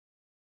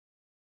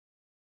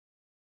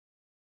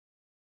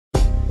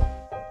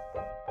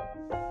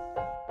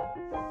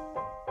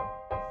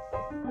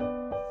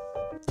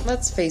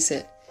Let's face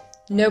it,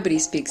 nobody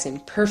speaks in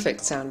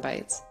perfect sound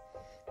bites,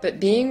 but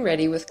being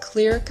ready with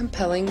clear,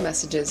 compelling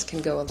messages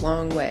can go a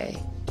long way.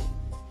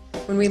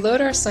 When we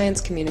load our science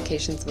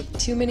communications with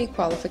too many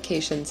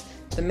qualifications,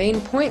 the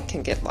main point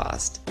can get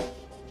lost.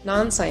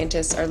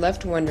 Non-scientists are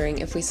left wondering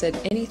if we said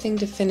anything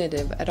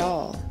definitive at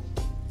all.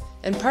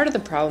 And part of the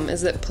problem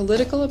is that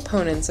political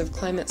opponents of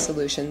climate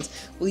solutions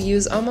will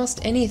use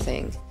almost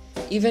anything,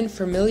 even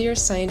familiar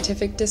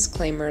scientific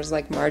disclaimers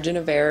like margin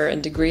of error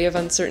and degree of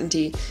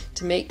uncertainty,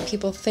 to make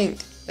people think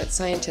that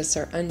scientists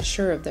are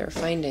unsure of their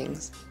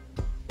findings.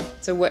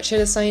 So what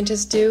should a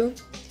scientist do?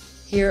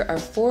 Here are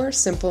 4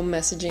 simple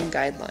messaging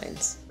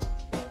guidelines.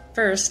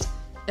 First,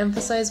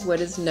 emphasize what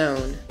is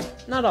known,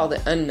 not all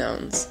the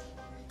unknowns.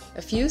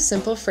 A few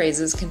simple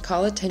phrases can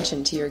call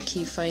attention to your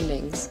key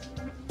findings.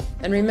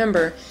 And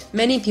remember,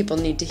 many people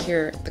need to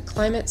hear the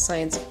climate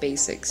science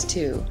basics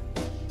too.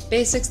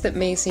 Basics that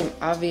may seem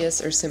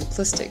obvious or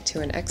simplistic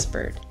to an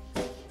expert.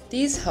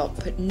 These help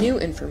put new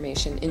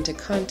information into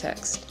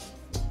context.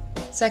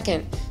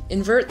 Second,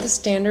 invert the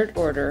standard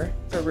order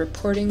for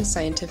reporting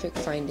scientific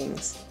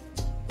findings.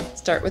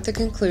 Start with the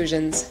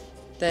conclusions,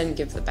 then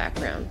give the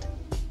background.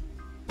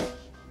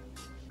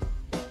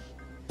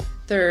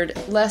 Third,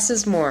 less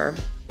is more.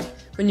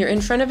 When you're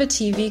in front of a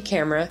TV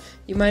camera,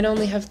 you might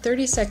only have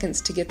 30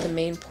 seconds to get the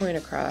main point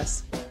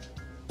across.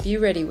 Be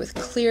ready with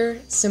clear,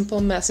 simple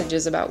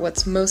messages about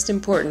what's most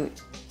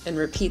important and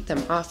repeat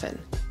them often.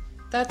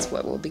 That's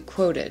what will be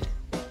quoted.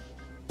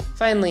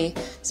 Finally,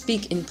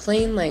 speak in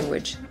plain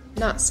language,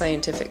 not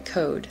scientific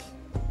code.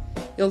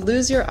 You'll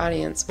lose your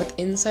audience with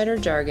insider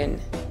jargon,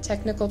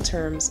 technical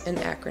terms, and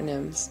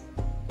acronyms.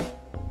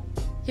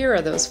 Here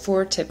are those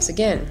 4 tips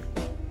again.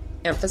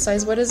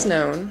 Emphasize what is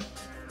known.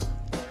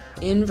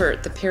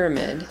 Invert the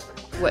pyramid.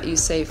 What you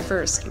say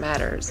first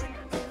matters.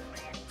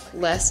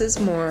 Less is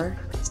more.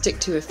 Stick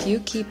to a few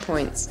key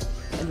points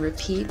and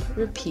repeat,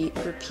 repeat,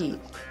 repeat.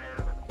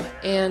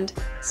 And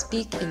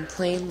speak in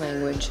plain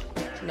language,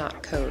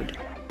 not code.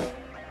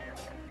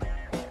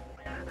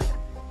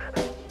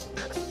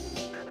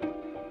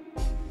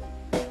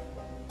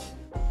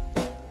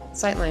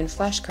 Sightline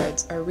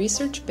flashcards are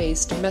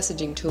research-based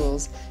messaging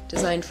tools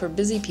designed for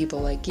busy people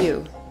like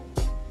you.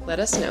 Let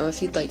us know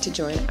if you'd like to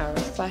join our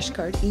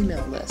flashcard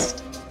email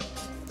list.